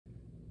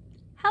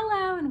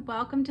Hello and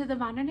welcome to the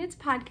VonderKnits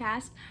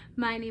podcast.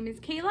 My name is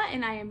Kayla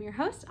and I am your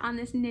host on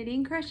this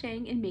knitting,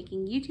 crocheting, and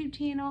making YouTube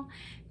channel.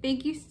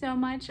 Thank you so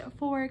much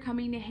for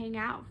coming to hang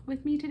out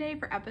with me today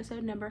for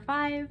episode number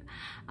 5.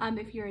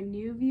 If you're a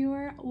new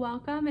viewer,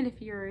 welcome, and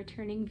if you're a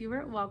returning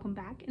viewer, welcome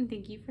back and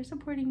thank you for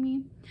supporting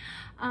me.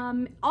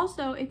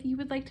 Also, if you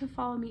would like to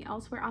follow me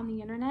elsewhere on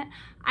the internet,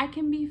 I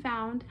can be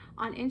found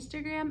on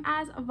Instagram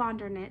as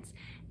VonderKnits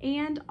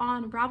and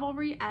on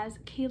Ravelry as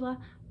Kayla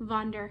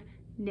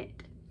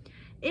VonderKnit.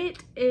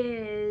 It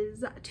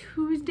is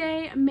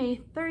Tuesday,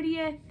 May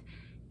 30th.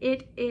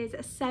 It is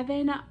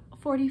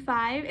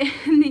 7:45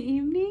 in the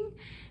evening,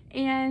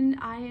 and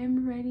I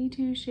am ready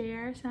to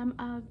share some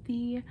of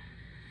the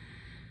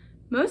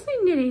mostly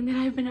knitting that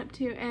I've been up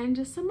to and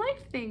just some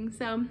life things.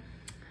 So,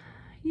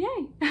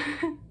 yay.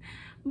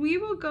 We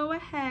will go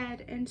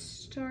ahead and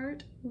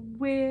start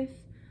with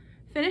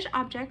finished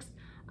objects.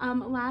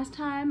 Last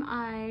time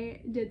I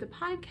did the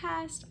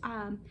podcast,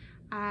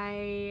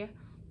 I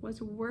was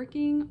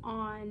working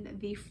on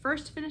the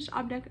first finished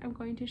object I'm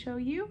going to show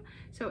you.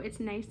 So it's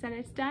nice that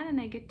it's done and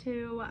I get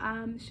to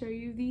show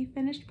you the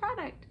finished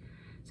product.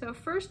 So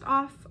first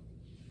off,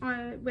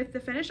 with the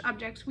finished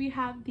objects, we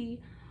have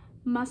the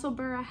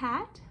Musselburgh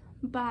hat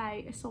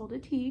by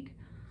Ysolda Teague.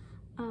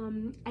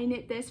 I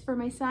knit this for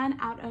my son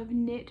out of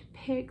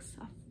Knitpicks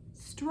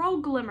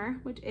Stroll Glimmer,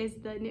 which is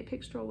the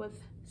Knitpick Stroll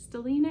with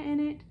stellina in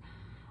it.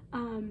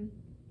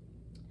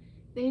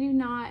 They do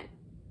not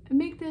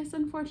make this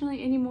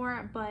unfortunately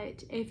anymore,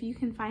 but if you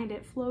can find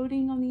it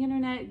floating on the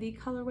internet, the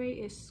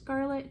colorway is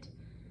Scarlett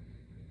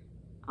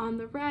on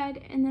the red,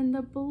 and then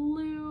the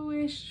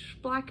bluish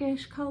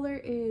blackish color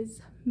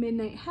is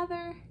Midnight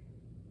Heather,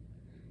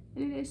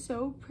 and it is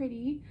so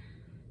pretty.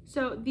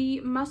 So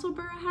the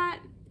Musselburgh hat,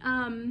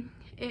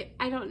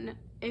 I don't know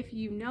if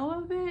you know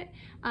of it.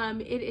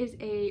 It is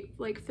a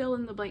like fill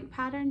in the blank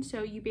pattern.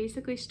 So you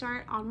basically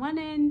start on one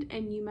end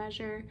and you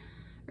measure,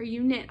 or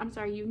you knit up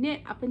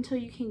until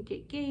you can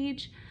get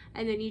gauge,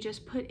 and then you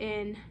just put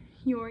in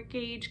your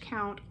gauge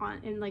count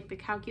in like the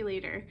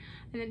calculator,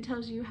 and it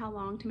tells you how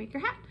long to make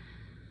your hat.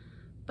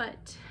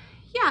 But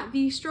yeah,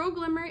 the Stroll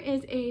Glimmer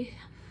is I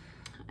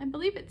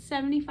believe it's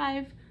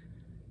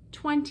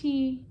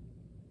 75-25.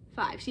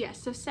 So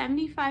yes, so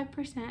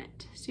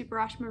 75% super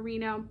wash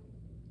merino,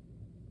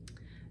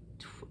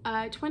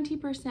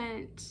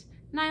 20%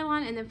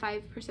 nylon, and then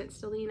 5%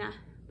 stellina.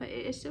 But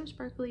it is so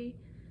sparkly.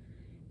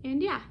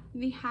 And yeah,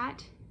 the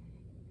hat,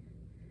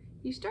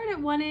 you start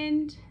at one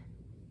end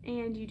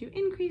and you do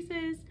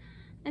increases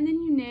and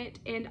then you knit,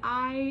 and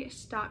I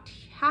stopped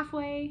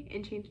halfway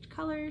and changed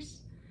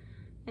colors,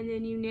 and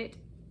then you knit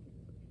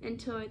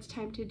until it's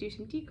time to do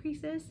some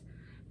decreases,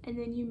 and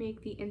then you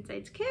make the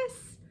insides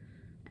kiss,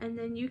 and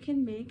then you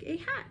can make a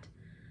hat.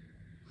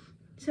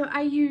 So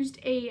I used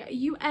a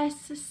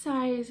US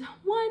size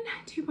 1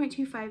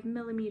 2.25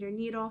 millimeter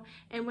needle,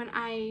 and when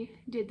I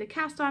did the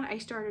cast on, I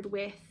started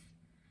with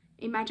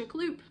a magic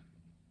loop,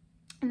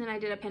 and then I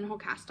did a pinhole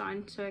cast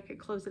on so I could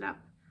close it up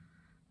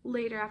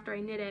later after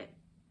I knit it.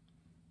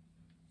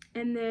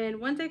 And then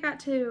once I got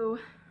to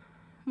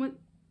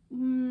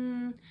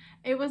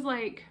it was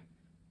like,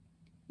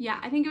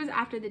 yeah, I think it was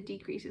after the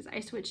decreases,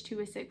 I switched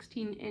to a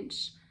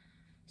 16-inch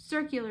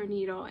circular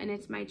needle, and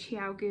it's my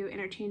Teague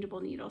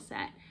interchangeable needle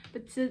set,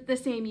 but it's the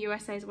same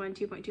US size 1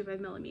 2.25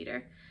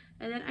 millimeter.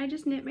 And then I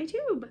just knit my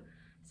tube.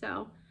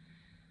 So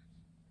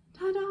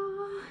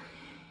ta-da!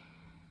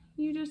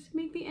 You just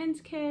make the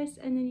ends kiss,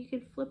 and then you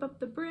can flip up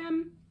the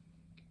brim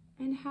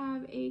and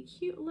have a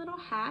cute little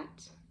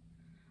hat.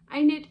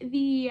 I knit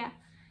the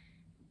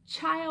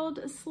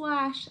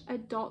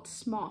child/adult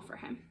small for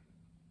him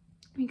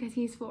because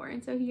he's 4,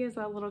 and so he has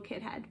a little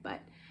kid head,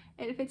 but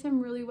it fits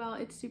him really well.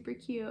 It's super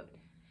cute.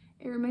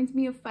 It reminds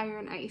me of Fire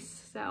and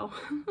Ice, so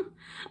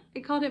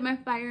I called it my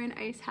Fire and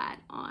Ice hat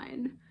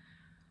on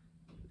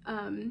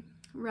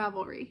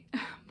Ravelry.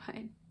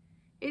 But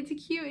it's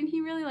cute and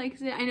he really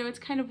likes it. I know it's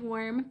kind of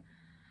warm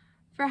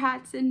for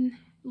hats in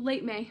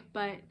late May,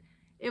 but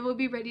it will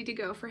be ready to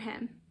go for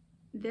him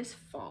this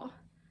fall.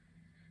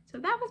 So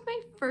that was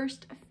my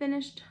first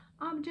finished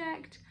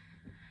object.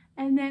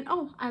 And then,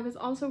 oh, I was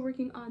also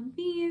working on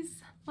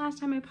these last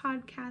time I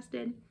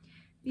podcasted.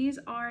 These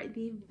are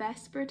the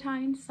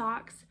Verspertine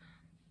socks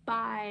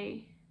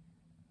by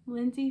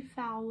Lindsay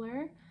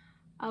Fowler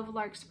of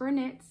Larkspur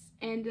Knits,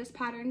 and this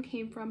pattern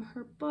came from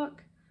her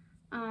book,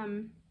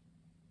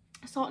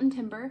 Salt and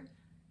Timber,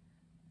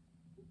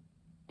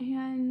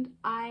 and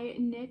I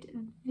knit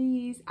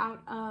these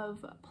out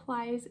of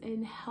Plies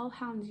and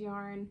Hellhounds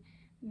yarn,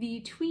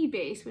 the tweed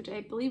base, which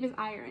I believe is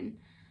iron,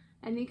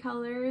 and the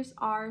colors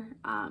are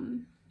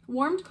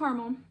warmed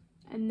caramel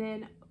and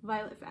then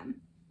violet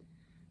femme.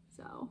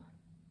 So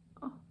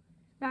oh,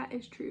 that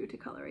is true to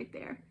color right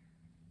there.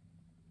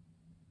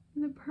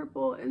 And the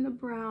purple and the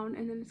brown,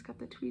 and then it's got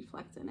the tweed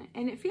flecks in it,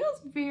 and it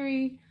feels a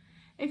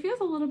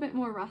little bit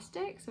more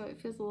rustic, so it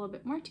feels a little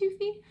bit more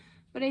toothy,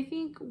 but I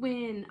think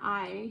when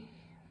I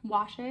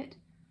wash it,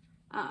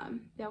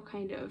 they'll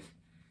kind of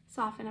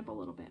soften up a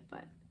little bit.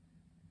 But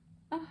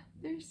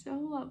they're so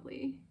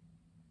lovely.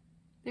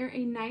 They're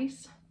a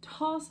nice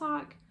tall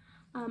sock.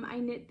 I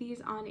knit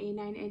these on a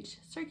 9-inch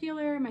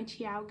circular, my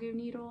Teague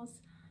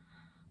needles.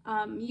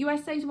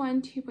 US size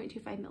 1,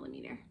 2.25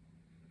 millimeter.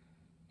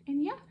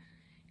 And yeah,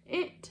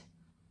 it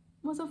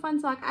was a fun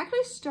sock. I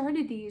actually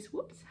started these,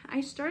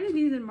 I started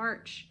these in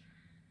March,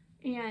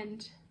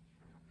 and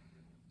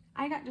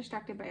I got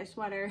distracted by a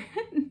sweater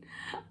and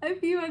a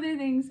few other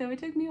things, so it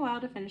took me a while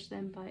to finish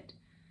them, but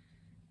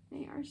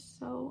they are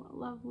so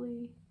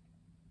lovely.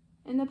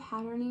 And the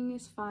patterning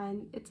is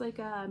fun. It's like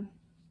a,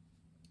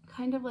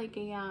 kind of like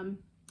a,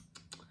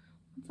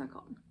 what's that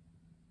called?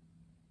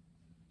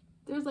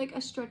 There's like a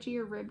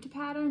stretchier ribbed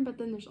pattern, but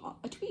then there's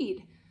a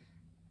tweed.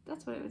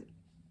 That's what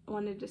I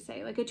wanted to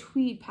say, like a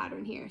tweed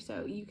pattern here.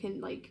 So you can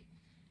like,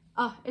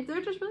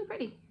 they're just really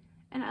pretty.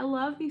 And I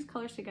love these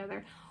colors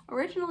together.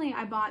 Originally,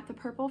 I bought the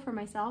purple for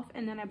myself,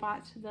 and then I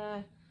bought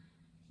the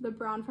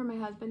brown for my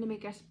husband to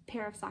make a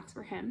pair of socks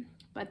for him.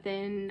 But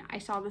then I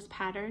saw this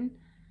pattern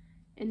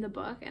in the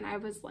book, and I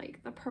was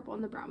like, the purple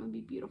and the brown would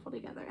be beautiful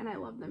together, and I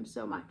love them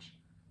so much.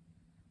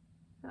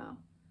 So,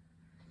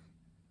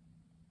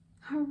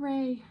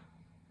 hooray.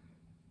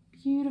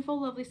 Beautiful,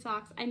 lovely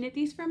socks. I knit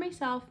these for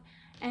myself,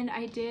 and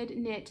I did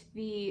knit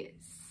the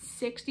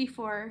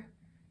 64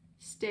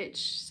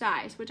 stitch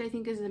size, which I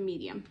think is a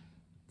medium.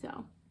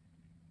 So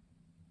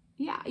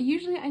yeah,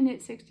 usually I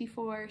knit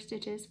 64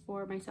 stitches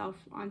for myself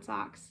on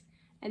socks,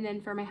 and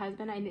then for my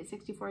husband I knit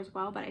 64 as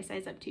well, but I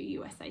size up to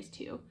US size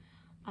 2,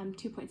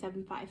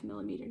 2.75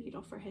 millimeter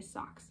needle for his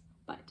socks.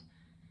 But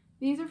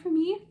these are for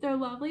me. They're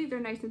lovely, they're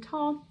nice and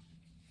tall,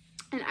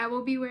 and I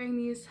will be wearing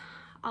these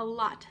a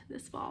lot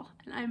this fall,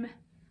 and I'm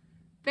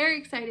very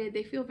excited.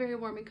 They feel very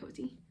warm and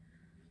cozy,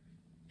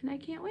 and I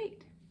can't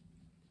wait.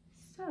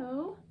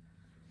 So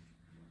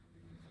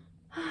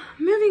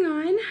moving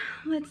on,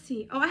 let's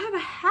see. Oh, I have a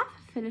half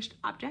finished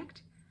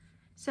object.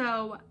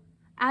 So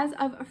as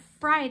of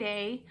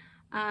Friday,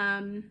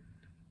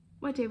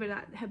 what day would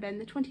that have been?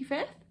 The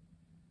 25th?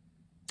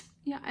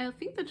 Yeah, I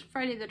think that's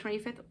Friday the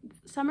 25th.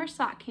 Summer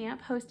Sock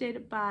Camp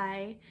hosted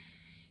by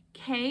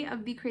Kay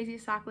of The Crazy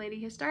Sock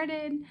Lady has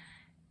started.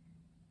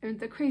 Or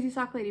the Crazy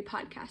Sock Lady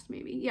podcast,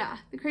 maybe. Yeah,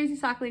 the Crazy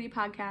Sock Lady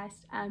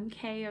podcast.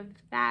 Kay of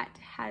that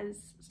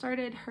has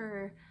started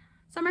her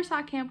summer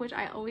sock camp, which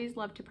I always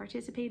love to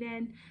participate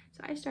in.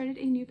 So I started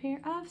a new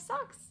pair of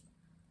socks.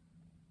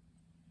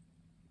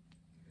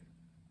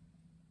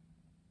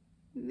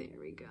 There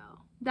we go.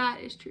 That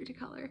is true to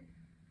color.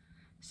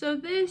 So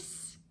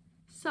this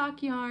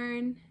sock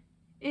yarn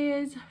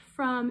is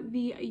from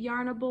the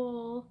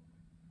Yarnable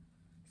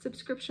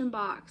subscription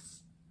box.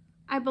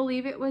 I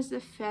believe it was the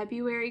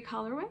February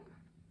colorway.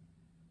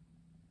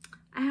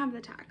 I have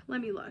the tag. Let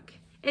me look.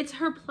 It's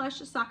her plush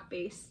sock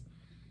base.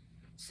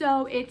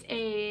 So it's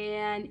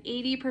an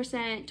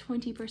 80%,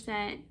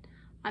 20%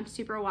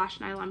 superwash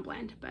nylon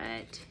blend.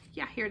 But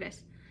yeah, here it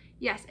is.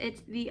 Yes,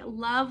 it's the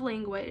Love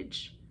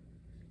Language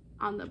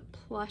on the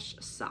plush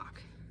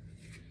sock.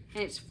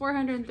 And it's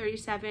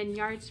 437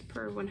 yards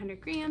per 100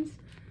 grams.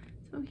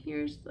 So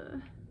here's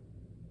the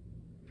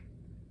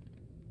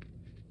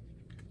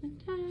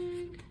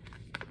tag.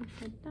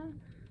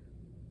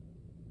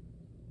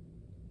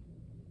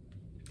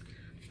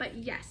 But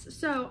yes,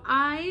 so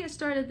I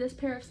started this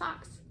pair of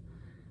socks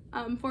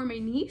for my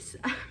niece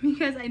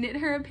because I knit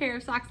her a pair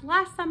of socks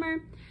last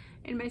summer,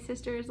 and my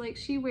sister is like,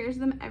 she wears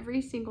them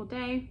every single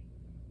day,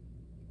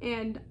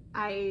 and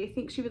I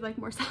think she would like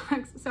more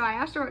socks. So I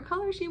asked her what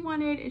color she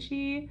wanted, and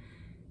she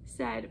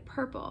said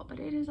purple, but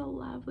it is a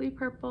lovely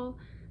purple.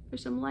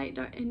 There's some light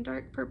and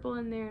dark purple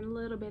in there, and a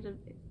little bit of,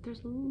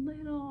 there's a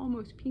little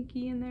almost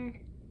pinky in there.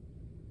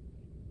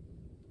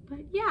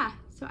 But yeah,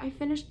 so I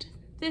finished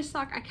this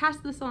sock. I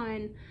cast this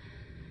on,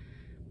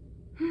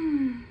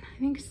 I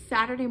think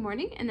Saturday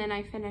morning, and then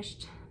I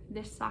finished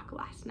this sock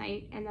last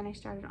night, and then I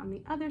started on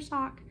the other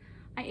sock.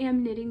 I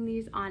am knitting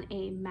these on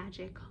a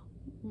magic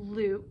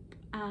loop,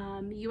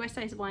 US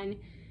size 1,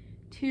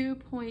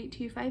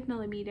 2.25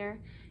 millimeter,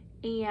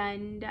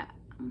 and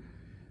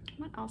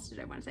what else did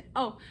I want to say?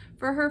 Oh,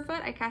 for her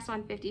foot, I cast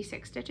on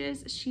 56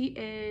 stitches. She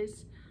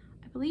is,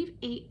 I believe,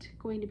 8,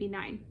 going to be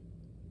 9.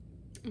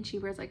 And she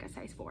wears like a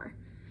size 4.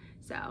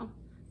 So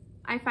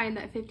I find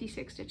that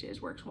 56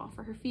 stitches works well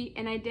for her feet.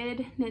 And I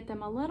did knit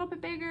them a little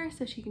bit bigger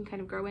so she can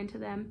kind of grow into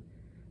them.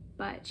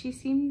 But she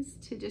seems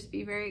to just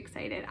be very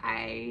excited.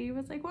 I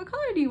was like, what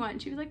color do you want?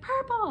 And she was like,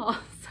 purple.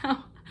 So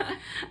I had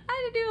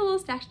to do a little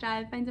stash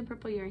dive, find some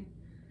purple yarn.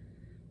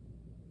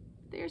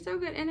 They're so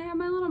good. And I have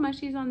my little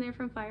mushies on there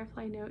from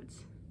Firefly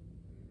Notes.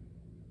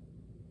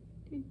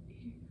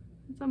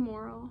 It's a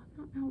moral. I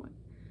don't know what.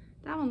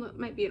 That one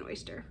might be an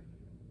oyster.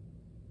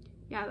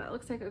 Yeah, that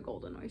looks like a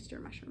golden oyster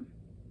mushroom.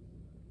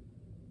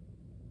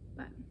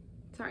 But,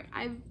 sorry,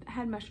 I've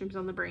had mushrooms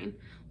on the brain.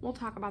 We'll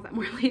talk about that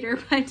more later,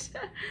 but,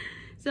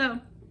 so,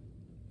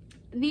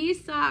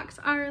 these socks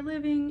are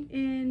living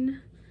in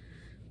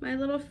my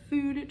little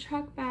food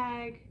truck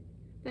bag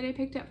that I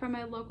picked up from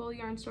my local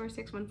yarn store,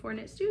 614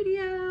 Knit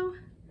Studio.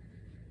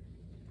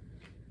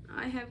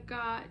 I have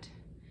got,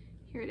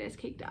 here it is,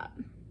 caked up.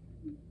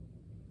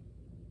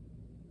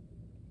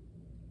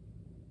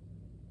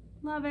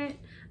 Love it.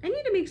 I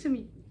need to make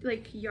some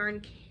like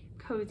yarn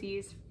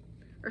cozies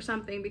or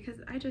something,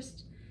 because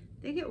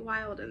they get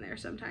wild in there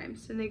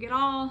sometimes and they get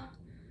all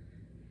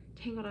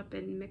tangled up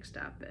and mixed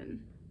up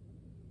and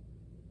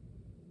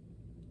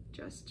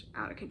just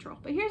out of control.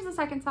 But here's the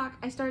second sock.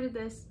 I started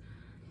this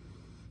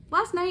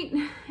last night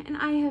and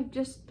I have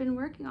just been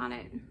working on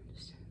it,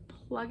 just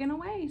plugging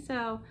away.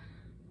 So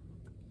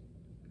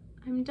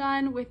I'm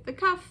done with the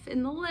cuff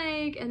and the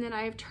leg, and then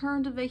I have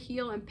turned the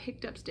heel and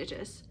picked up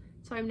stitches.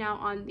 So I'm now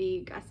on the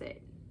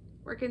gusset,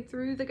 working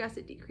through the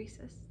gusset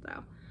decreases.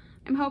 So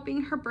I'm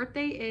hoping her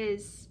birthday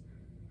is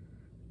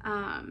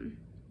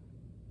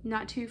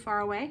not too far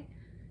away.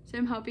 So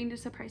I'm hoping to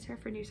surprise her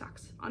for new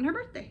socks on her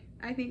birthday.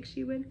 I think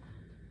she would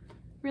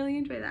really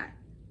enjoy that.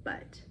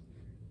 But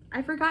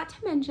I forgot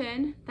to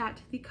mention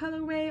that the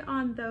colorway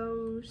on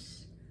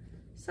those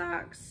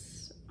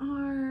socks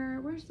are,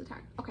 where's the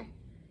tag? Okay.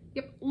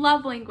 Yep,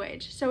 Love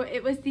Language. So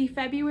it was the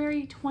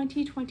February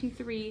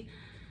 2023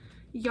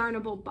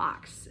 Yarnable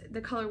box.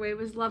 The colorway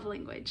was Love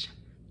Language.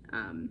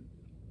 And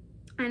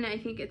I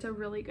think it's a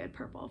really good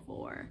purple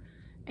for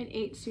an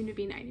 8, soon to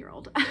be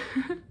 9-year-old.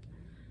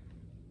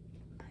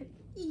 But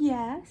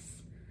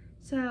yes,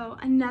 so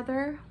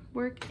another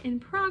work in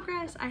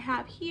progress I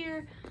have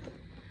here.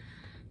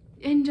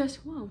 And just,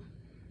 whoa,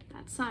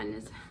 that sun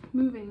is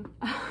moving.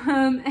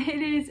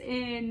 It is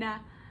in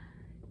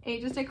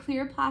just a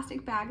clear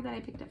plastic bag that I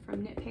picked up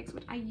from Knitpicks,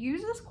 which I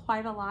use this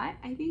quite a lot.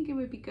 I think it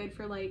would be good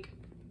for like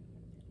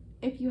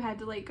if you had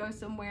to like go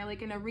somewhere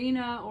like an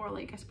arena or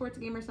like a sports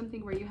game or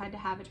something where you had to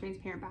have a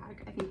transparent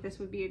bag. I think this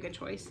would be a good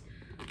choice,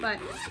 but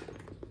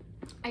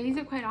I use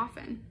it quite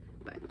often.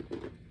 But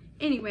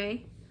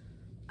anyway,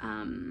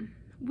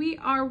 we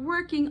are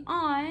working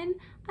on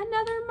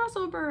another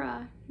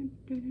Musselburgh.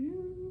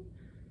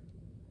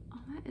 Oh,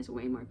 that is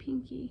way more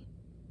pinky.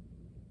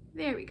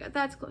 There we go,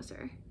 that's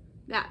closer.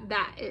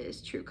 That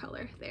is true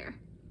color there.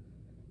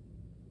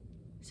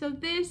 So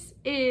this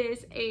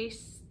is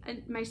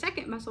my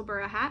second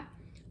Musselburgh hat.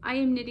 I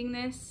am knitting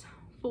this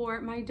for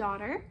my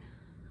daughter.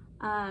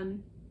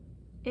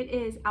 It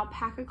is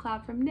Alpaca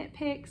Cloud from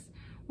Knitpicks,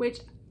 which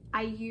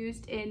I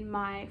used in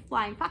my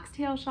flying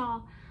foxtail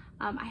shawl.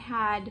 I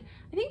had,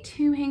 I think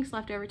 2 hanks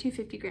left over, 2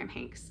 50-gram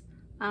hanks.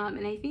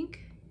 And I think,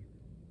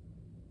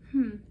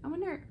 I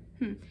wonder,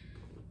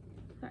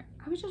 sorry,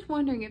 I was just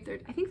wondering if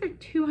I think they're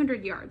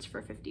 200 yards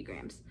for 50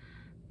 grams,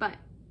 but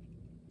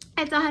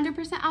it's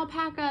 100%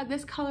 alpaca.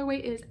 This colorway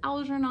is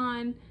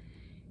Algernon,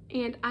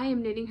 and I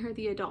am knitting her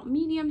the adult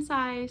medium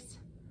size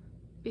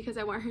because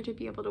I want her to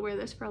be able to wear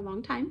this for a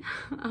long time.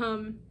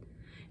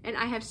 And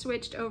I have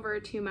switched over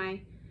to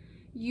my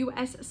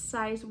US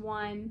size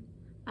 1,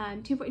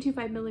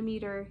 2.25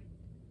 millimeter,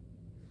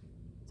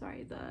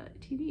 sorry, the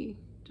TV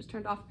just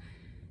turned off.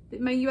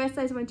 My US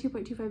size 1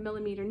 2.25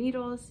 millimeter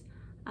needles.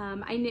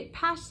 I knit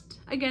past,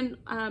 again,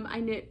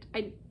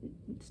 I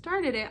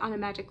started it on a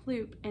magic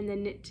loop and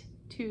then knit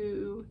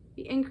to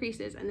the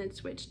increases and then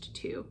switched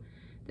to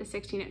the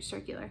 16-inch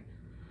circular.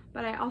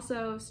 But I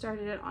also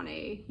started it on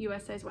a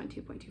US size 1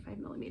 2.25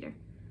 millimeter.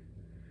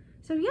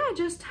 So yeah,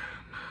 just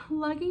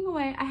lugging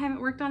away. I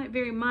haven't worked on it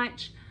very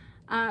much.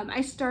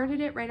 I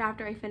started it right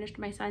after I finished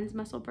my son's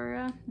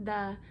Musselburgh,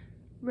 the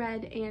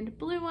red and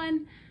blue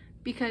one,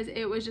 because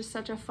it was just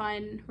such a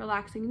fun,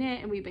 relaxing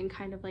knit, and we've been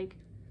kind of like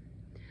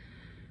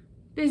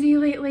busy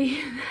lately.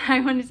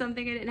 I wanted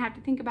something I didn't have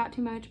to think about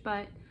too much,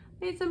 but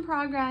made some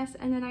progress,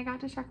 and then I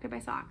got distracted by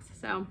socks.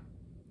 So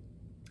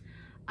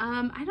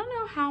I don't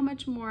know how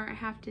much more I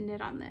have to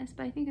knit on this,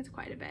 but I think it's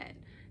quite a bit.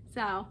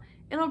 So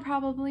it'll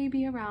probably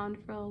be around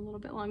for a little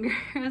bit longer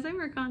as I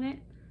work on it.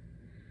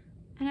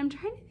 And I'm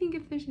trying to think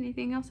if there's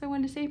anything else I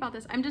wanted to say about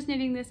this. I'm just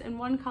knitting this in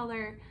one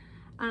color.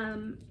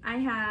 I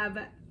have,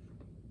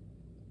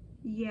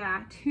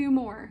 yeah, 2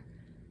 more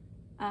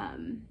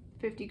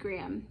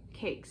 50-gram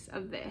cakes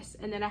of this,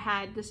 and then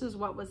this is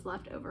what was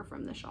left over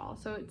from the shawl,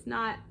 so it's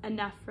not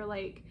enough for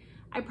like,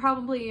 I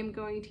probably am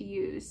going to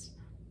use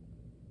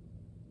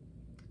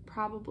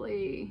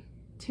probably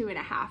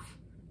 2.5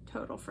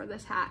 total for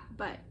this hat,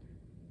 but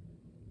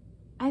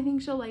I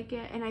think she'll like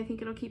it, and I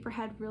think it'll keep her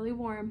head really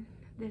warm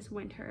this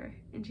winter,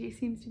 and she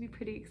seems to be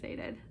pretty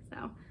excited,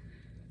 so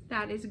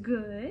that is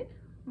good.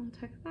 I'll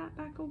tuck that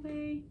back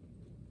away.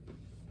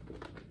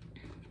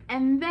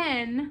 And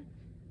then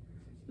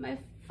my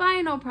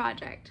final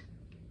project.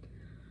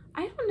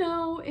 I don't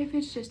know if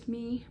it's just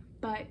me,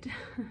 but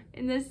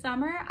in the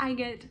summer I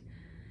get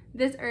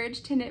this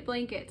urge to knit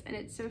blankets, and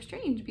it's so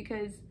strange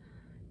because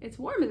it's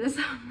warm in the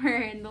summer,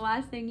 and the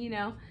last thing you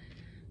know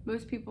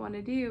most people want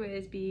to do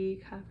is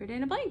be covered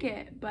in a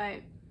blanket.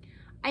 But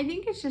I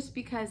think it's just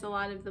because a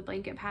lot of the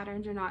blanket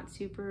patterns are not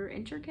super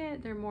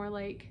intricate. They're more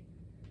like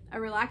a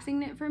relaxing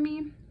knit for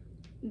me.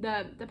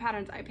 The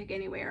patterns I pick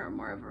anyway are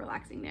more of a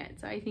relaxing knit.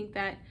 So I think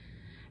that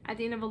at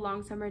the end of a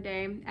long summer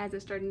day, as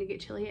it's starting to get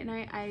chilly at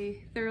night, I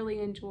thoroughly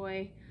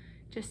enjoy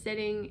just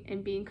sitting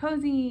and being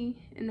cozy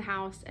in the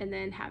house and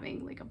then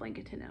having like a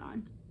blanket to knit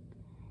on.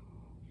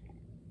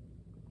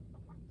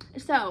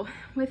 So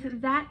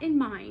with that in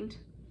mind,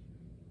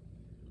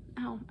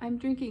 oh, I'm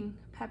drinking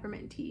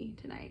peppermint tea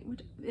tonight, which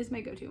is my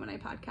go-to when I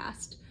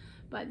podcast.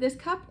 But this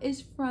cup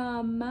is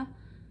from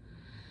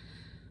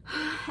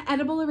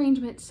Edible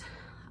Arrangements.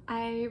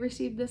 I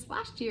received this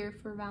last year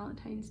for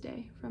Valentine's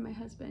Day from my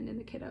husband and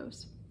the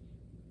kiddos.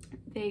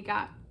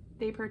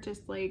 They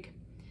purchased, like,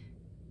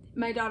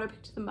 my daughter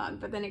picked the mug,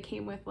 but then it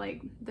came with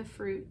like the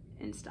fruit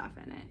and stuff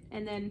in it.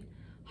 And then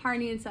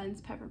Harney and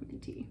Sons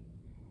peppermint tea.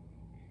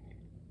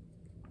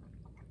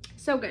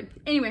 So good.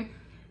 Anyway,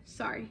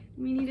 sorry,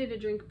 we needed a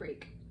drink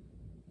break.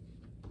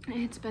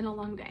 It's been a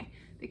long day.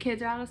 The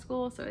kids are out of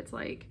school, so it's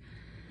like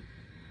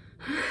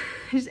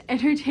just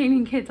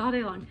entertaining kids all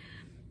day long.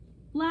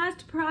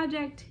 Last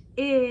project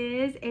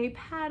is a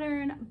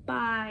pattern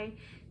by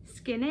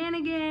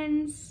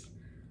Skeinanigans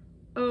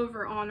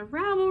over on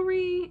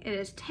Ravelry. It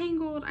is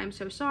tangled. I'm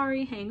so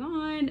sorry. Hang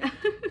on.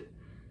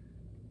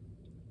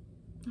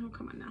 Oh,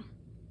 come on now.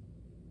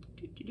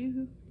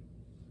 Doo-doo-doo.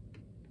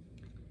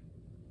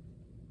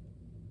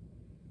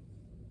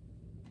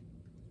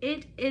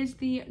 It is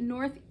the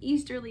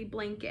Northeasterly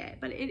blanket,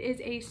 but it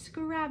is a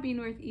Scrappy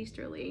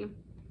Northeasterly.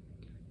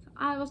 So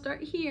I will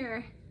start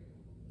here.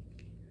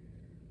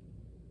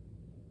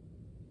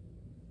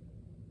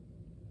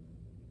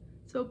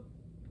 So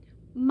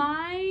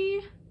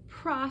my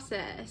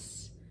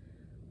process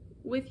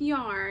with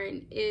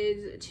yarn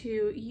is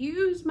to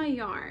use my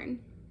yarn,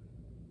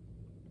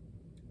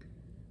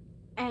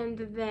 and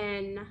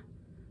then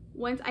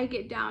once I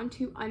get down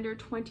to under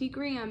 20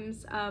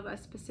 grams of a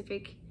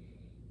specific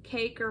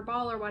cake or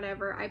ball or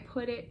whatever, I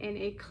put it in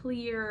a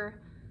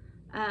clear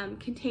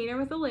container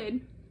with a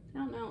lid. I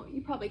don't know,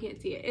 you probably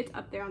can't see it. It's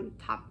up there on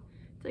top.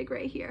 It's like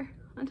right here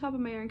on top of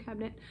my yarn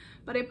cabinet.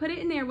 But I put it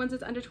in there once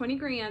it's under 20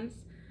 grams.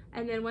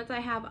 And then once I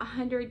have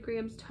 100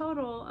 grams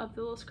total of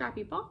the little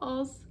scrappy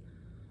balls,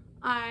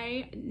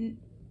 I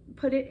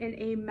put it in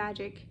a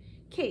magic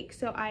cake.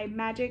 So I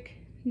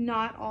magic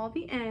knot all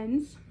the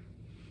ends,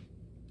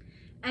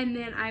 and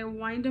then I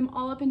wind them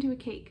all up into a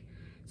cake.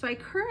 So I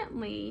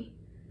currently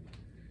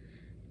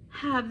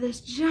have this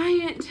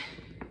giant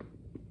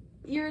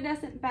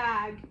iridescent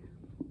bag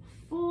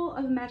full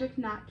of magic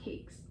knot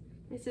cakes.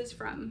 This is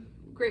from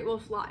Great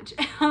Wolf Lodge.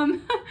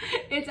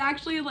 It's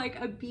actually like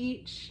a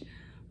beach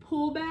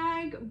pool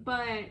bag,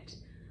 but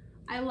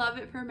I love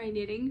it for my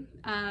knitting,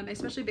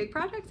 especially big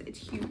projects. It's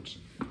huge,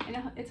 and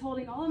it's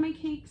holding all of my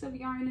cakes of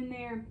yarn in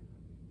there.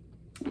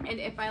 And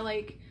if I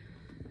like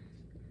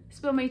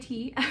spill my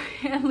tea,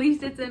 at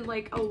least it's in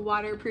like a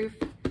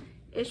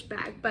waterproof-ish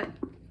bag. But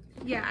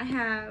yeah, I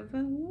have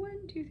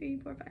 1, 2, 3,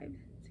 4, 5,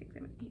 6,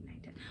 7, 8, 9,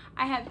 10.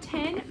 I have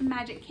 10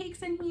 magic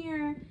cakes in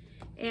here,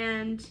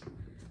 and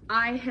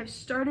I have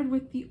started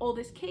with the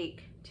oldest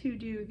cake to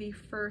do the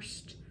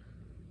first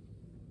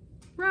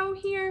row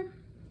here,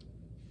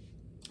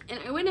 and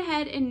I went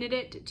ahead and knit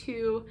it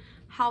to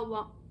how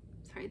long,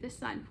 sorry, the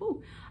sun,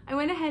 whew. I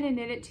went ahead and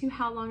knit it to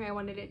how long I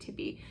wanted it to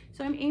be.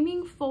 So I'm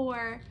aiming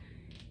for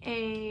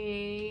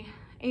a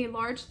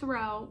large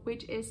throw,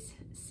 which is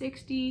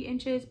 60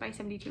 inches by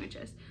 72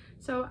 inches.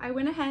 So I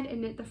went ahead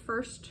and knit the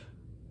first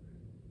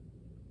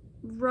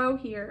row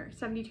here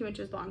 72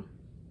 inches long.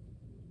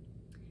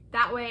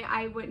 That way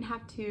I wouldn't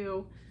have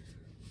to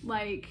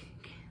like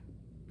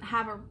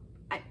have a,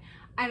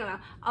 I don't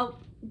know.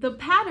 The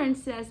pattern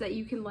says that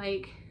you can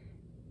like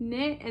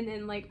knit and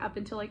then like up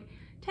until like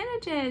 10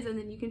 inches, and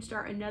then you can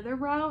start another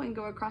row and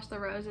go across the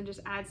rows and just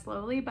add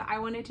slowly. But I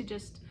wanted to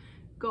just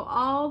go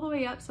all the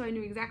way up so I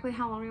knew exactly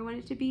how long I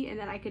wanted it to be, and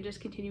then I could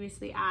just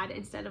continuously add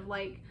instead of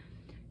like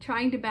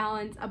trying to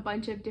balance a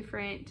bunch of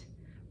different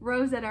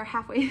rows that are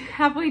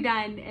halfway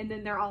done and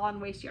then they're all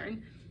on waste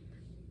yarn.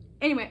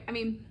 Anyway, I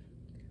mean,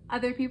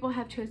 other people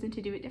have chosen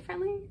to do it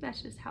differently.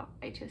 That's just how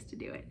I chose to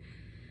do it.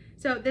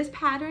 So this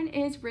pattern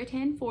is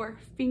written for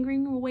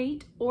fingering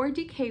weight or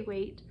decay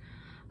weight.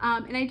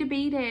 And I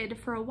debated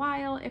for a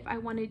while if I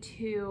wanted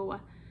to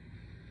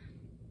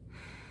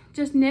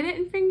just knit it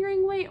in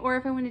fingering weight or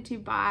if I wanted to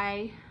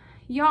buy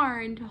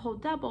yarn to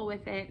hold double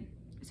with it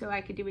so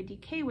I could do a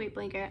decay weight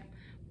blanket.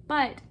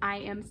 But I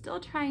am still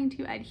trying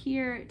to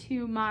adhere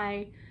to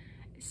my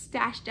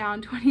Stash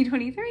Down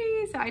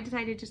 2023, so I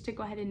decided just to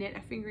go ahead and knit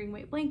a fingering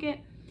weight blanket.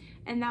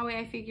 And that way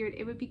I figured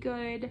it would be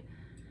good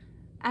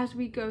as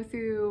we go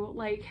through,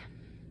 like,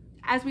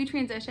 as we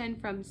transition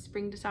from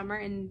spring to summer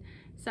and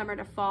summer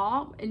to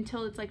fall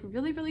until it's like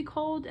really, really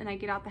cold and I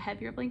get out the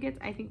heavier blankets.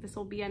 I think this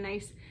will be a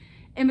nice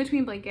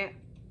in-between blanket.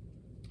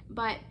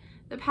 But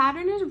the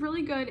pattern is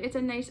really good. It's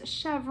a nice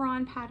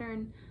chevron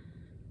pattern,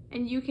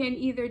 and you can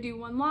either do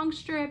one long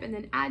strip and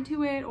then add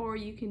to it, or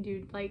you can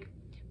do like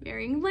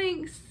varying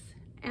lengths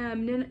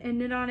and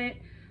knit on it.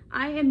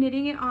 I am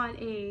knitting it on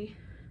a,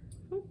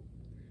 oh,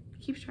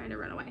 it keeps trying to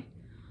run away,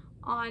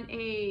 on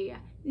a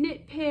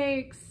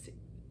Knitpicks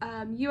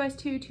US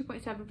 2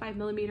 2.75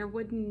 millimeter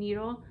wooden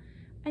needle.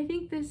 I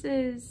think this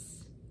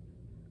is,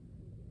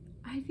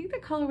 I think the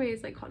colorway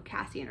is like called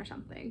Cassian or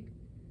something,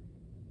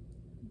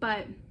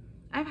 but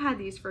I've had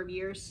these for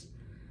years.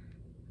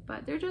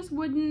 But they're just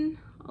wooden,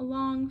 a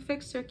long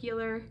fixed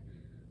circular.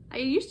 I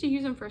used to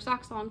use them for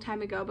socks a long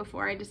time ago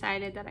before I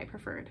decided that I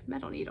preferred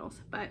metal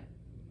needles, but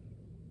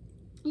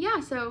yeah,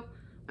 so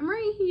I'm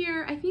right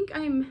here. I think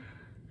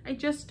I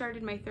just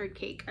started my third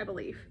cake, I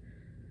believe.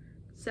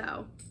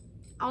 So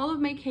all of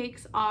my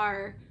cakes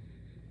are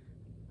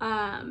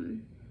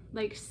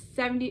like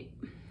 70,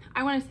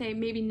 I want to say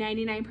maybe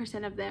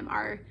 99% of them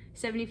are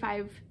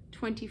 75-25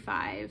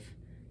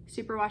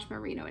 superwash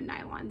merino and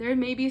nylon. There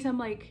may be some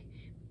like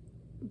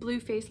blue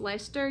face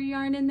Leicester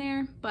yarn in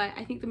there, but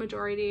I think the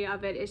majority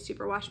of it is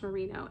superwash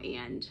merino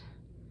and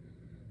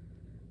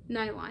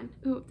nylon.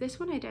 Ooh, this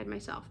one I dyed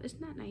myself.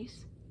 Isn't that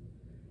nice?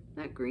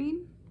 That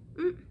green?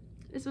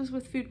 This was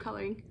with food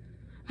coloring.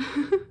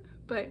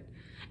 But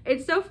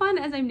it's so fun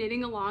as I'm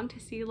knitting along to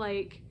see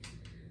like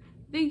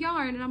the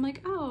yarn, and I'm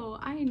like, oh,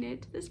 I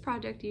knit this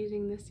project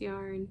using this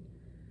yarn.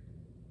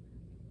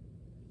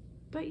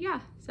 But yeah,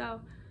 so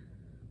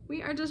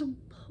we are just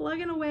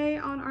plugging away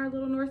on our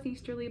little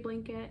Northeasterly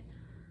blanket.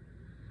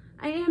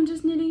 I am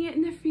just knitting it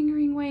in the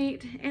fingering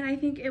weight, and I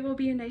think it will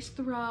be a nice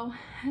throw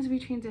as we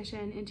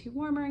transition into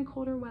warmer and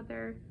colder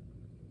weather.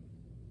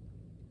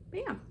 But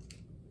yeah,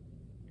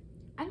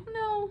 I don't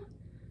know.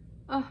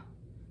 Oh,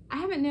 I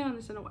haven't knit on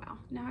this in a while.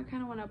 Now I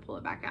kind of want to pull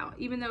it back out,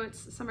 even though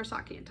it's summer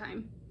sock can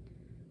time.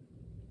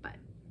 But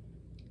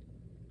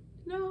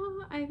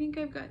no, I think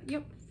I've got,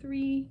 yep,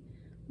 3.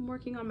 I'm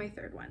working on my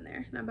third one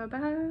there, and I'm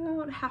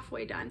about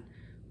halfway done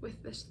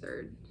with this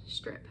third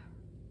strip.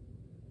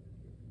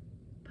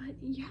 But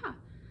yeah,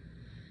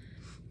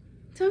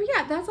 so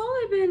yeah, that's all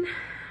I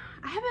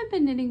haven't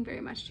been knitting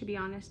very much, to be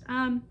honest.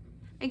 I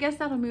guess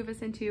that'll move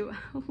us into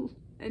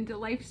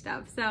life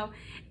stuff. So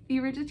if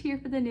you were just here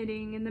for the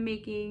knitting and the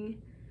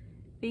making,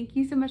 thank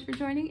you so much for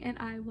joining, and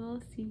I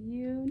will see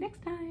you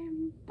next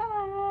time.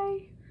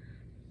 Bye.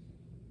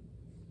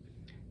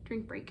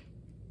 Drink break.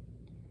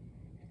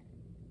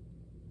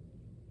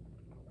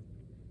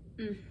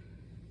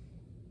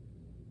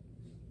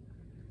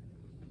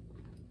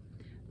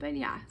 But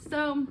yeah,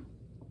 so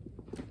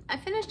I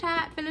finished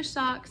hat, finished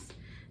socks,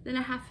 then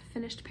a half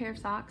finished pair of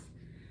socks,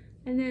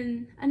 and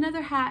then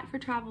another hat for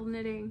travel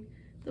knitting,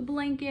 the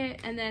blanket,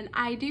 and then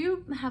I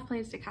do have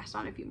plans to cast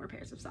on a few more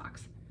pairs of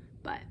socks,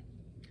 but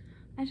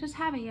I just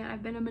haven't yet.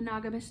 I've been a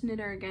monogamous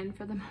knitter again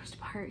for the most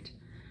part.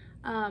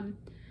 And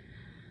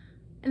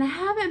I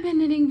haven't been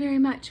knitting very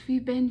much.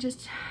 We've been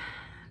just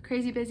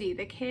crazy busy.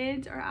 The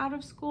kids are out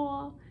of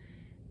school,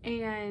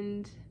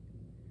 and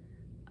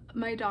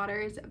my daughter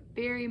is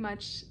very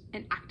much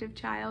an active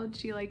child.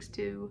 She likes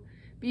to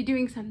be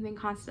doing something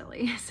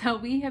constantly. So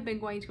we have been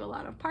going to a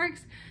lot of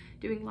parks,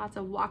 doing lots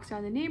of walks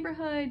around the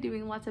neighborhood,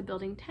 doing lots of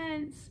building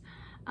tents.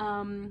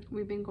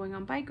 We've been going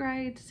on bike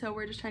rides, so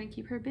we're just trying to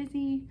keep her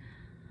busy.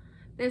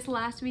 This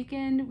last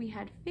weekend, we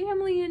had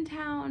family in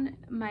town.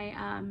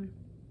 My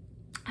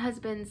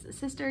husband's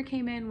sister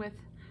came in with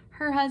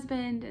her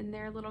husband and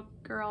their little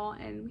girl,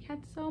 and we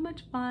had so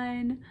much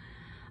fun.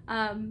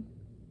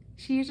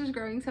 She's just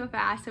growing so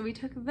fast, so we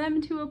took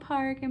them to a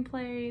park and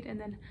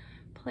then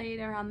played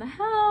around the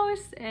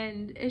house,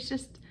 and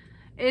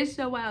it's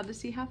so wild to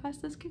see how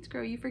fast those kids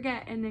grow. You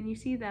forget, and then you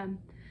see them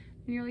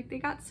and you're like, they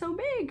got so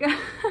big.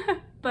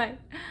 But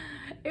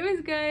it was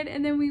good.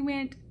 And then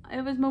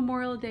it was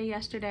Memorial Day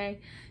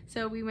yesterday,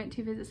 so we went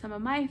to visit some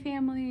of my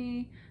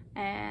family,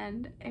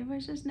 and it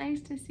was just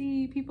nice to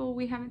see people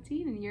we haven't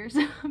seen in years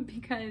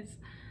because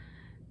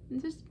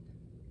it's just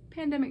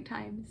pandemic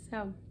times.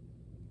 So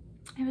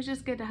it was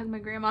just good to hug my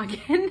grandma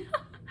again.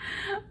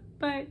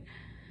 But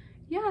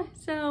yeah,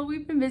 so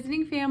we've been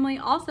visiting family.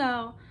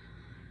 Also,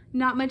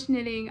 not much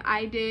knitting.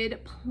 I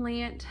did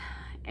plant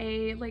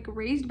a like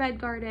raised bed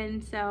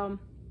garden. So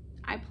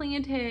I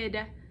planted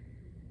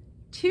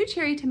 2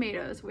 cherry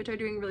tomatoes, which are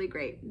doing really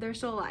great. They're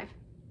still alive.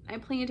 I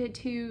planted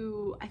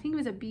 2, I think it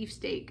was a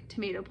beefsteak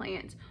tomato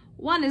plants.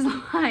 One is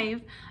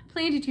alive. I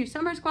planted 2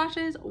 summer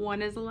squashes.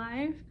 One is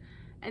alive.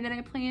 And then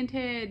I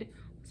planted,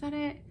 was that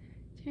it?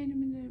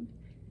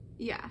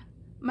 Yeah.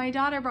 My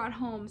daughter brought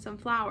home some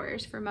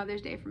flowers for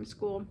Mother's Day from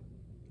school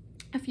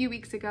a few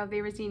weeks ago.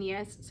 They were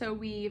zinnias. So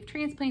we've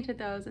transplanted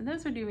those, and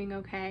those are doing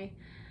okay.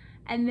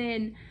 And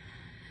then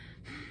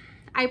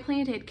I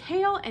planted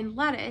kale and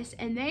lettuce,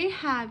 and they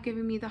have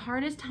given me the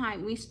hardest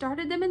time. We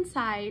started them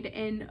inside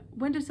in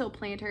windowsill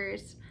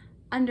planters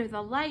under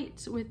the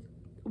lights with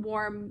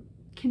warm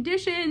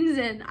conditions,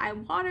 and I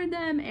watered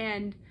them,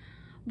 and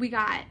we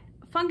got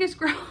fungus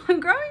growing on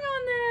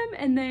them,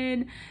 and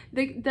then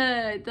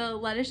the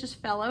lettuce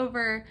just fell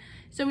over.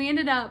 So we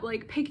ended up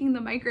like picking the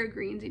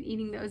microgreens and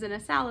eating those in a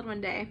salad one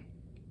day,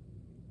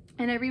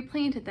 and I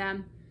replanted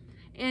them.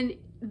 And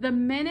the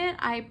minute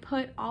I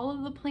put all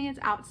of the plants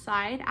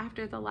outside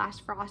after the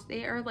last frost,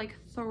 they are like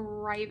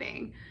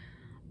thriving.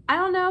 I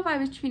don't know if I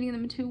was treating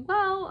them too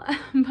well,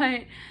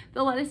 but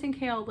the lettuce and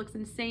kale looks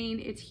insane.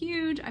 It's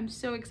huge. I'm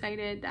so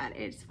excited that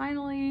it's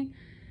finally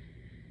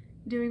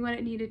doing what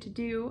it needed to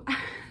do.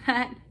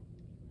 that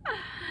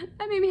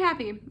made me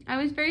happy. I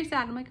was very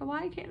sad. I'm like,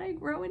 why can't I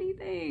grow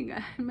anything?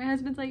 And my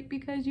husband's like,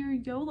 because you're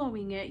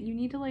YOLOing it. You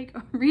need to like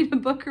read a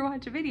book or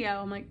watch a video.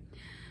 I'm like,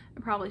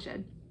 I probably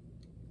should.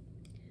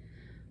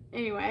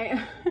 Anyway.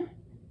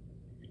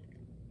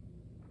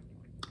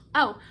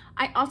 Oh,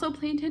 I also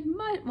planted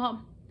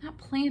not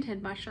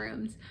planted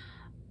mushrooms.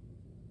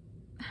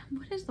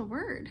 What is the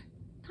word?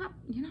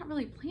 You're not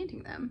really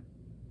planting them.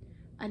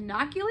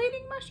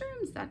 Inoculating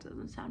mushrooms? That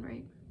doesn't sound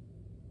right.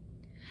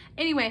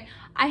 Anyway,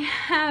 I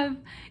have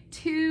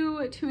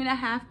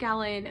 2.5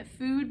 gallon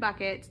food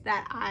buckets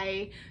that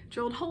I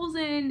drilled holes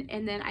in,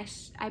 and then I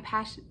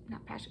sterilized.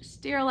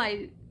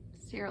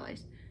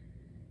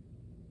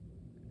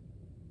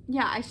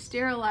 Yeah, I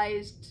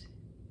sterilized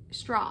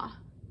straw.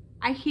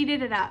 I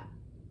heated it up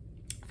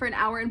for an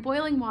hour in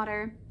boiling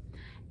water,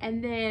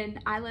 and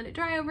then I let it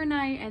dry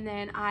overnight, and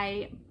then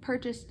I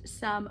purchased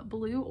some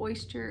blue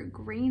oyster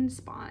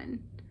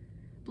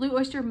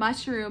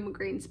mushroom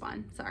green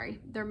spawn. Sorry,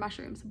 they're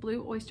mushrooms.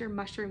 Blue oyster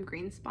mushroom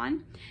green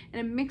spawn. And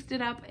I mixed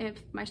it up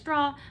with my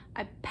straw.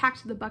 I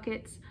packed the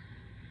buckets,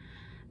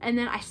 and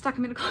then I stuck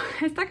it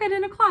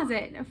in a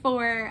closet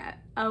for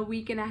a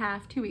week and a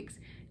half, 2 weeks.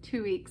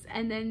 2 weeks.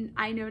 And then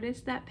I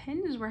noticed that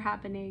pens were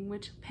happening,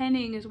 which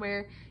penning is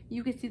where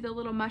you could see the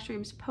little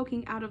mushrooms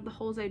poking out of the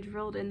holes I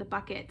drilled in the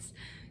buckets.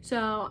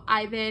 So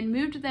I then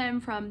moved them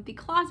from the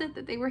closet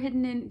that they were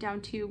hidden in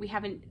down to, we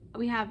have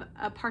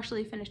a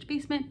partially finished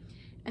basement,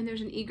 and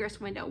there's an egress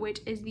window, which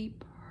is the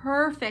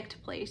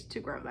perfect place to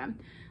grow them.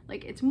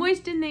 Like, it's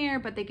moist in there,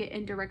 but they get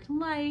indirect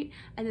light,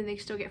 and then they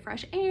still get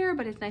fresh air,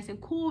 but it's nice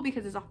and cool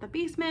because it's off the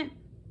basement.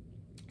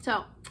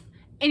 So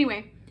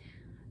anyway,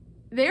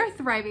 they're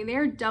thriving.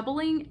 They're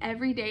doubling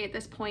every day at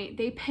this point.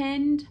 They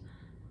pinned,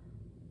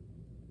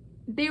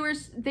 there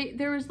was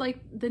like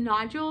the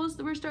nodules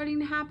that were starting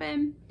to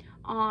happen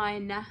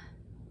on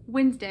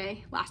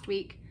Wednesday last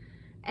week,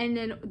 and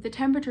then the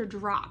temperature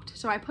dropped.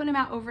 So I put them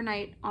out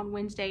overnight on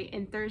Wednesday,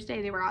 and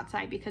Thursday they were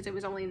outside because it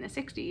was only in the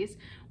 60s,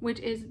 which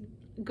is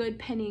good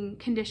pinning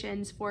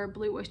conditions for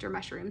blue oyster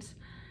mushrooms.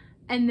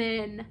 And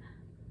then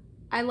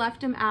I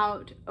left them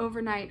out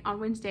overnight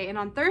on Wednesday, and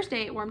on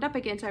Thursday it warmed up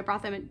again, so I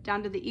brought them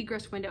down to the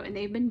egress window, and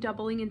they've been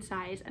doubling in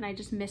size, and I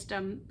just mist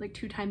them like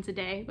 2 times a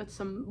day with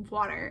some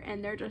water,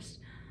 and they're just,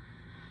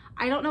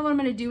 I don't know what I'm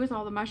gonna do with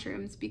all the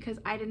mushrooms because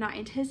I did not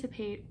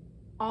anticipate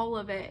all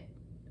of it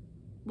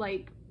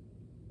like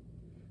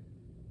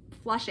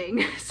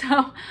flushing.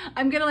 So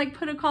I'm gonna like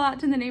put a call out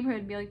to the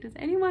neighborhood and be like, does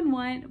anyone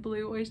want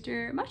blue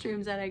oyster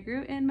mushrooms that I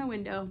grew in my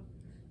window?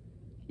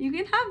 You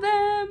can have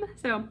them.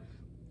 So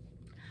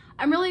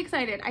I'm really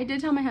excited. I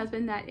did tell my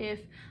husband that if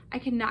I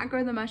could not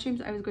grow the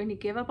mushrooms, I was going to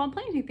give up on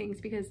planting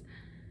things because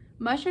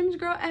mushrooms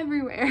grow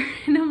everywhere.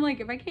 And I'm like,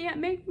 if I can't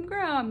make them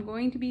grow, I'm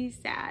going to be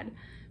sad.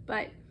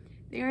 But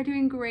they are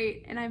doing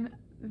great, and I'm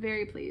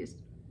very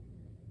pleased.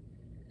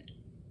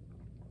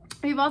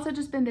 We've also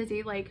just been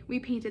busy. Like, we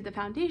painted the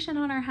foundation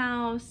on our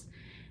house,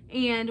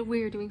 and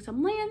we're doing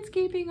some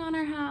landscaping on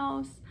our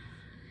house,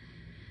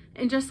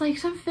 and just like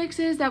some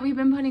fixes that we've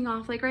been putting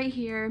off. Like right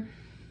here,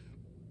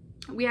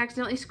 we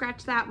accidentally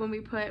scratched that when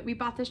we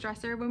bought this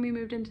dresser when we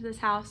moved into this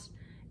house,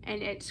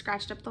 and it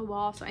scratched up the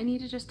wall, so I need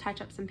to just touch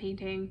up some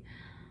painting.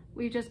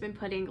 We've just been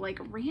putting like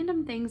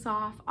random things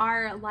off.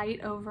 Our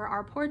light over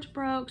our porch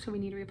broke, so we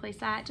need to replace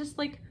that. Just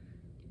like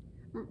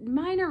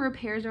minor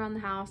repairs around the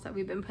house that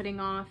we've been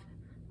putting off.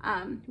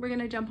 We're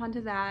gonna jump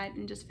onto that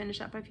and just finish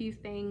up a few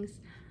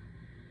things.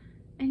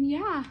 And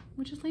yeah,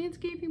 we're just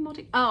landscaping,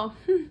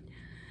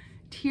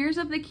 Tears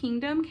of the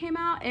Kingdom came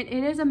out, and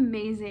it is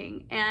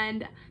amazing.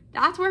 And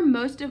that's where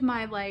most of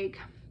my like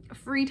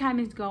free time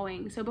is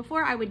going. So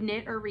before I would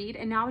knit or read,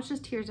 and now it's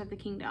just Tears of the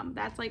Kingdom.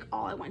 That's like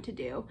all I want to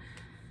do.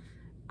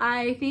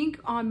 I think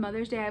on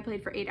Mother's Day I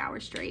played for 8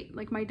 hours straight.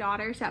 Like, my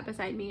daughter sat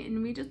beside me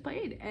and we just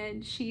played,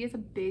 and she is a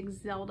big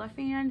Zelda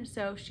fan,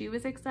 so she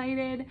was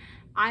excited.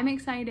 I'm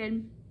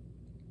excited.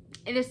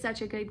 It is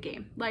such a good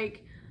game.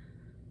 Like,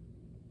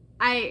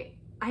 I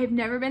have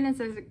never been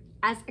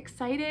as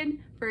excited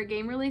for a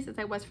game release as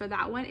I was for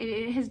that one, and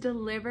it has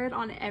delivered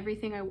on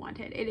everything I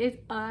wanted. It is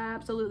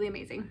absolutely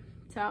amazing.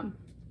 So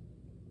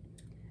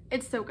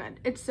it's so good.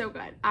 It's so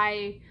good.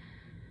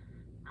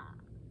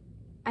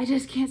 I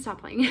just can't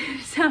stop playing.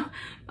 So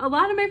a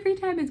lot of my free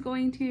time is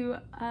going to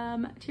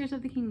Tears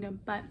of the Kingdom.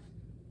 But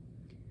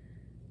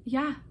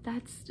yeah,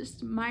 that's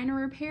just minor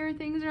repair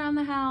things around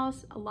the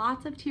house,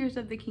 lots of Tears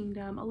of the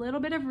Kingdom, a little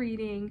bit of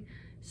reading,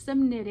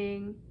 some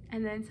knitting,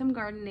 and then some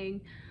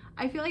gardening.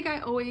 I feel like I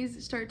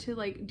always start to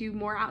like do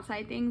more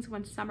outside things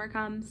when summer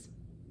comes.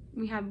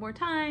 We have more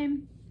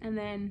time, and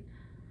then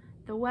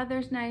the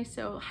weather's nice,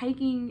 so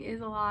hiking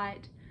is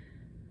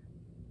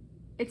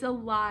it's a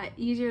lot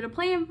easier to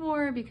plan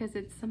for because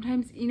it's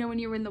sometimes, you know, when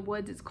you're in the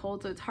woods, it's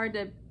cold, so it's hard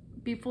to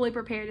be fully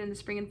prepared in the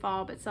spring and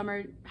fall, but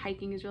summer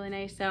hiking is really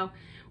nice. So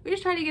we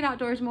just try to get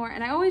outdoors more,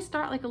 and I always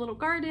start like a little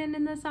garden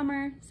in the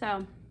summer.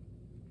 So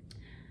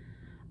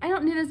I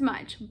don't knit as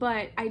much,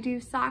 but I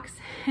do socks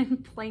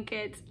and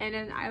blankets, and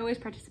then I always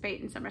participate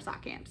in summer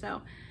sock camp.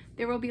 So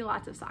there will be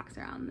lots of socks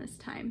around this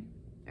time,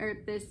 or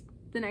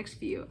the next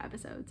few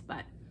episodes.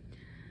 But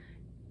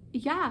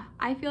yeah,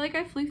 I feel like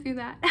I flew through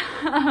that.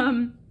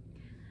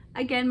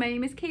 Again, my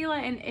name is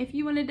Kayla, and if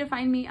you wanted to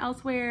find me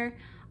elsewhere,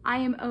 I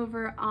am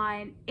over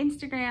on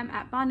Instagram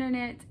at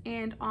VonderKnits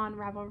and on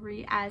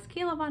Ravelry as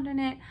Kayla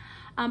VonderKnit.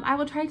 I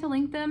will try to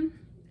link them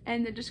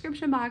in the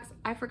description box.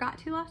 I forgot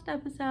to last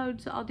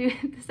episode, so I'll do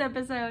it this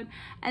episode,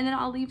 and then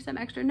I'll leave some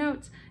extra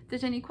notes. If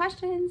there's any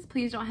questions,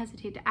 please don't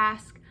hesitate to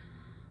ask.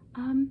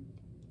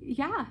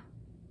 Yeah,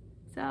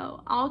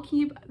 so I'll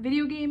keep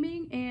video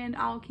gaming, and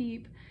I'll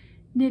keep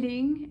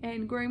knitting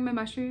and growing my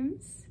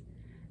mushrooms,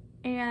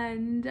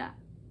 and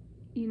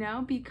you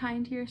know, be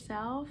kind to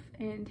yourself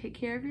and take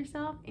care of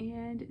yourself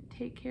and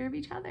take care of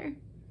each other.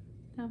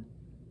 So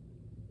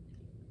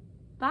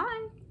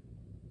bye.